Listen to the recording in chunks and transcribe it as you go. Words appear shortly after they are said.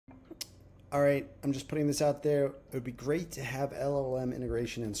All right, I'm just putting this out there. It would be great to have LLM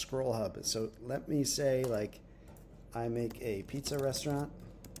integration in ScrollHub. So let me say, like, I make a pizza restaurant.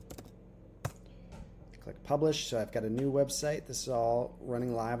 Click publish. So I've got a new website. This is all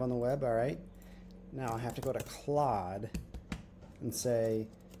running live on the web. All right. Now I have to go to Claude and say,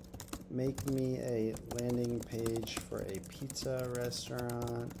 make me a landing page for a pizza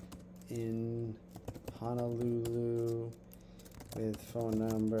restaurant in Honolulu with phone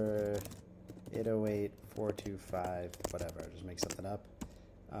number 808-425, whatever, just make something up.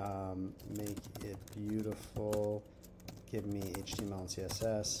 Make it beautiful. Give me HTML and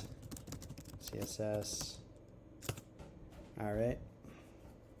CSS. All right.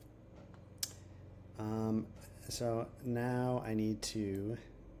 So now I need to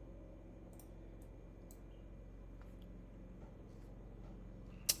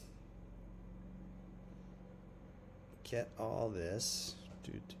get all this.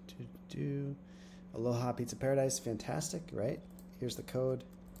 Aloha Pizza Paradise, fantastic, right? Here's the code.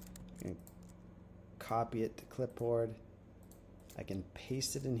 I can copy it to clipboard. I can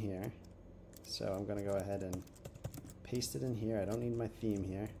paste it in here. So I'm going to go ahead and paste it in here. I don't need my theme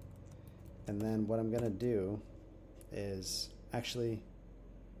here. And then what I'm going to do is actually,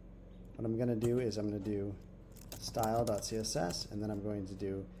 I'm going to do style.css, and then I'm going to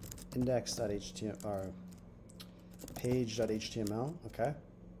do index.html or page.html, okay?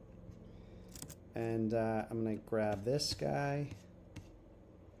 And I'm going to grab this guy.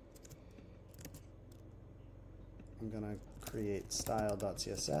 I'm going to create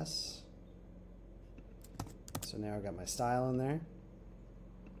style.css. So now I've got my style in there.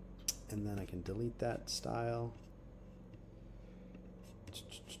 And then I can delete that style.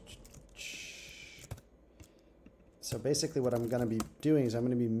 So basically what I'm going to be doing is I'm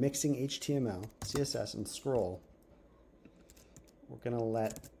going to be mixing HTML, CSS, and scroll. We're going to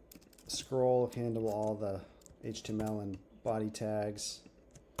let scroll handle all the HTML and body tags.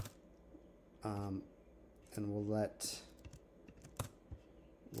 And we'll let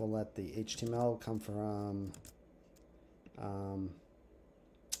the HTML come from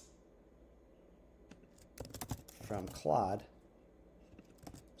Claude.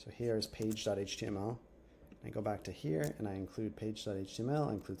 So here is page.html. I go back to here and I include page.html,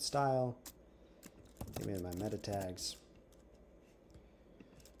 I include style, give me my meta tags.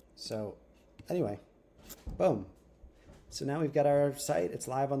 So anyway, boom. So now we've got our site, it's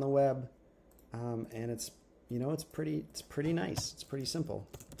live on the web, and it's, you know, it's pretty nice. It's pretty simple,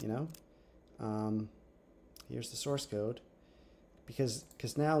 you know. Here's the source code, because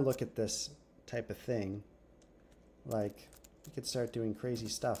now look at this type of thing. Like, you could start doing crazy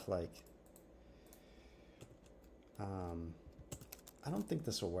stuff like, I don't think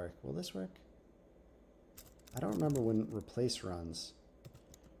this will work. Will this work? I don't remember when replace runs.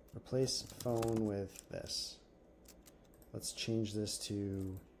 Replace phone with this. Let's change this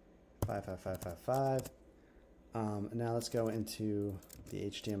to 55555. Now let's go into the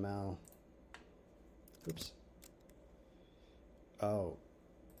HTML. Oops. Oh,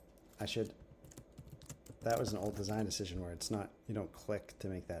 I should. That was an old design decision where it's not, you don't click to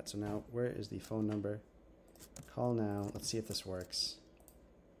make that. So now where is the phone number? Call now. Let's see if this works.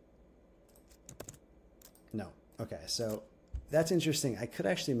 No. Okay, so that's interesting. I could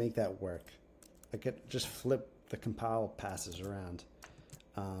actually make that work. I could just flip the compile passes around.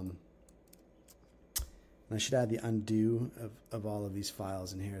 And I should add the undo of all of these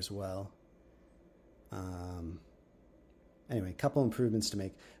files in here as well. Anyway, a couple improvements to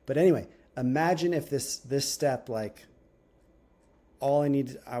make. But anyway, imagine if this step, like, all I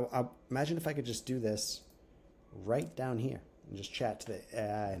need, imagine if I could just do this right down here and just chat to the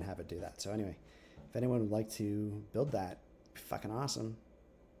AI and have it do that. So anyway, if anyone would like to build that, fucking awesome.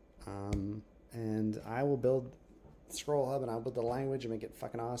 And I will build ScrollHub and I'll build the language and make it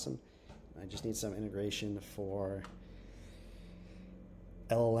fucking awesome. I just need some integration for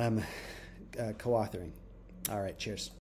LLM co-authoring. All right, cheers.